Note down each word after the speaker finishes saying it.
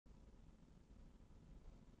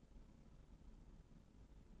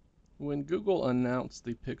When Google announced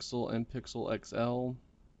the Pixel and Pixel XL,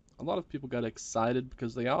 a lot of people got excited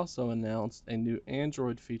because they also announced a new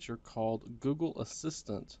Android feature called Google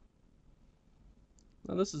Assistant.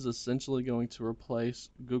 Now, this is essentially going to replace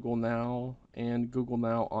Google Now and Google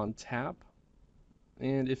Now on Tap.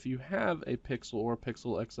 And if you have a Pixel or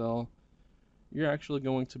Pixel XL, you're actually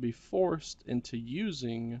going to be forced into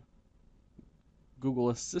using Google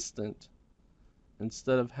Assistant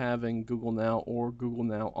instead of having Google Now or Google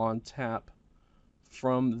Now on Tap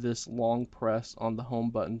from this long press on the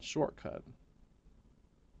home button shortcut.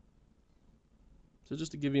 So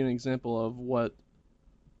just to give you an example of what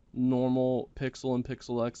normal Pixel and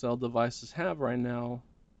Pixel XL devices have right now,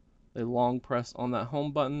 they long press on that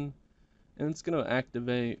home button and it's going to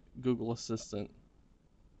activate Google Assistant.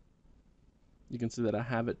 You can see that I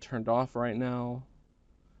have it turned off right now,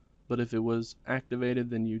 but if it was activated,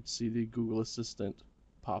 then you'd see the Google Assistant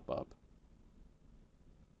pop up.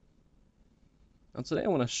 Now today I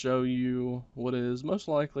want to show you what is most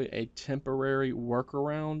likely a temporary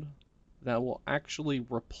workaround that will actually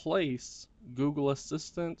replace Google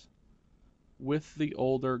Assistant with the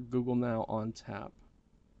older Google Now on Tap.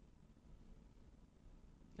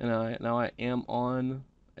 And now I am on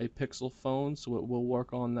a Pixel phone, so it will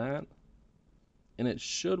work on that. And it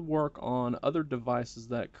should work on other devices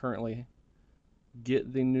that currently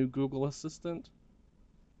get the new Google Assistant,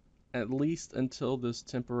 at least until this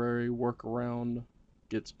temporary workaround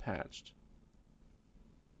gets patched.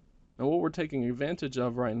 Now what we're taking advantage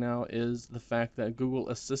of right now is the fact that Google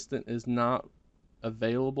Assistant is not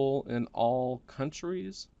available in all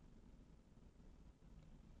countries.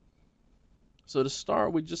 So to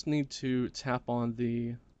start, we just need to tap on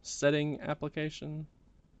the setting application,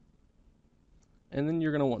 and then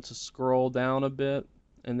you're going to want to scroll down a bit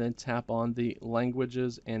and then tap on the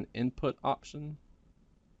languages and input option.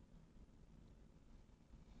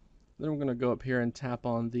 Then we're going to go up here and tap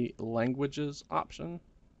on the languages option.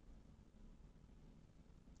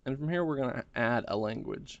 And from here, we're going to add a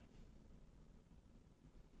language.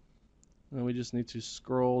 And we just need to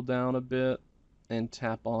scroll down a bit and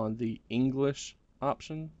tap on the English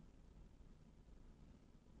option.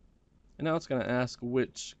 And now it's going to ask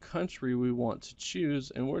which country we want to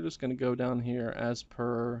choose, and we're just going to go down here as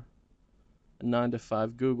per 9 to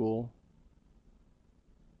 5 Google.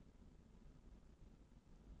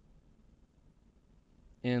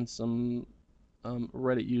 And some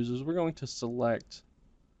Reddit users, we're going to select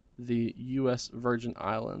the US Virgin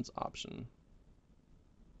Islands option.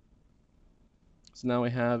 So now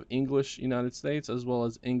we have English United States as well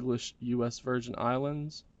as English US Virgin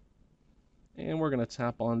Islands. And we're going to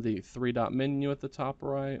tap on the three-dot menu at the top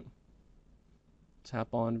right.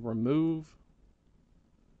 Tap on Remove.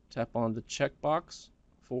 Tap on the checkbox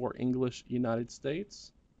for English United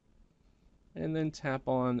States. And then tap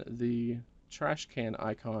on the trash can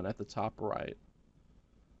icon at the top right.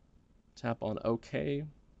 Tap on OK.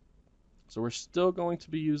 So we're still going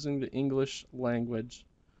to be using the English language.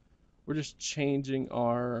 We're just changing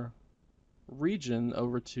our region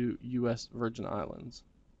over to US Virgin Islands.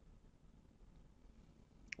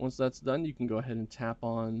 Once that's done, you can go ahead and tap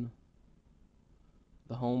on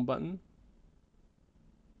the home button.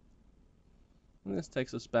 And this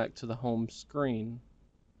takes us back to the home screen.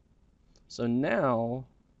 So now,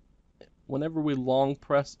 whenever we long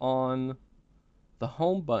press on the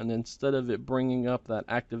home button, instead of it bringing up that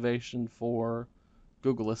activation for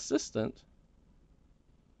Google Assistant,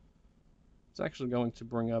 it's actually going to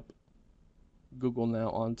bring up Google Now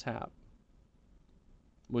on Tap,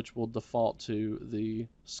 which will default to the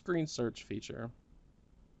screen search feature.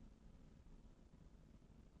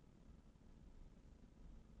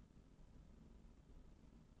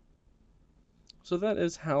 So that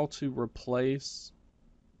is how to replace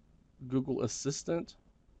Google Assistant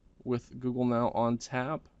with Google Now on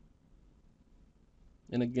Tap.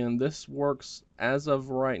 And again, this works as of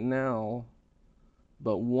right now,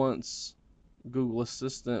 but once Google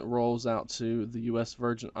Assistant rolls out to the US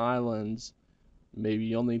Virgin Islands, maybe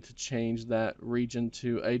you'll need to change that region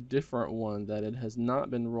to a different one that it has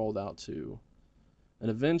not been rolled out to.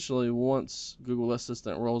 And eventually, once Google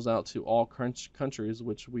Assistant rolls out to all countries,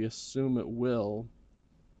 which we assume it will,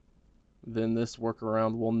 then this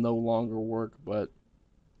workaround will no longer work. But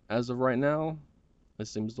as of right now, it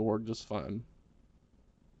seems to work just fine.